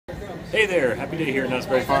Hey there, happy day here at Knott's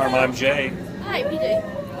Berry Farm. I'm Jay. Hi,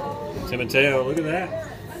 PJ. Tim and Teo, look at that.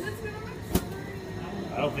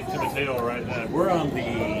 I don't think Tim and Teo will ride that. We're on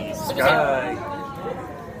the Sky.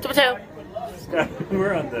 Sky.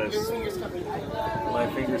 We're on the. My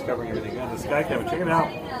fingers covering everything. On the Sky Cabin. Check it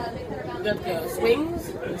out. We got the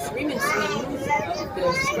swings, the screaming swings,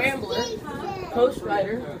 the scrambler, Coast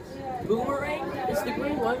Rider, boomerang. It's the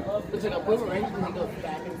green one. Looks like a boomerang because it goes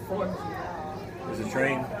back and forth. There's a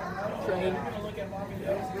train. Train.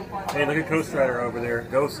 Hey, look at Coast Rider over there.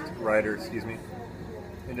 Ghost Rider, excuse me.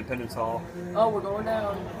 Independence Hall. Oh, we're going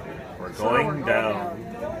down. We're going down.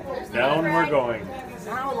 Down we're going.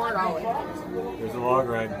 Down we're going. There's a log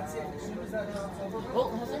ride.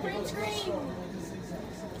 Oh, it has a green screen.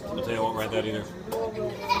 I'll tell you, I won't ride that either.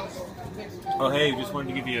 Oh, hey, just wanted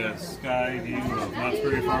to give you a sky view of Knott's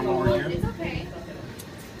Berry Farm while we're here.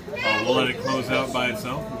 We'll let it close out by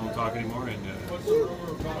itself. We won't talk anymore. And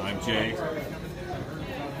I'm Jay. I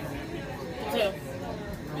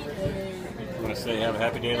want to say have a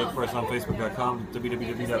happy day. Look for us on Facebook.com,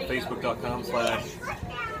 www.facebook.com/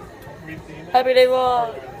 Happy Day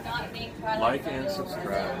Vlog. like and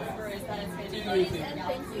subscribe.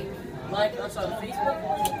 Like us on Facebook.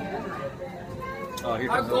 Oh, here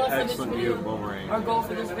comes an excellent view of Boomerang. Our goal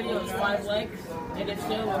for this video is 5 likes, and if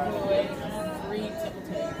so, we'll give away 3 Temple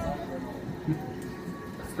Tags.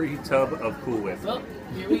 Free tub of Cool Whip. Well,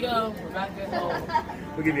 here we go. We're back at home.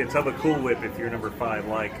 We'll give you a tub of Cool Whip if you're number 5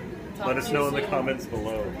 like. Let us know in the comments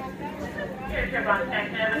below. Here's your bus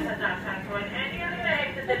tag notice has not time to any other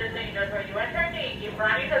exit to the scene where you enter and need. Keep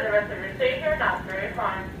running to the rest of your stay here, Knott's Berry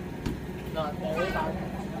Farm. Not very hard.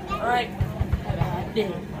 Alright. Have a happy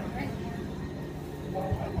day.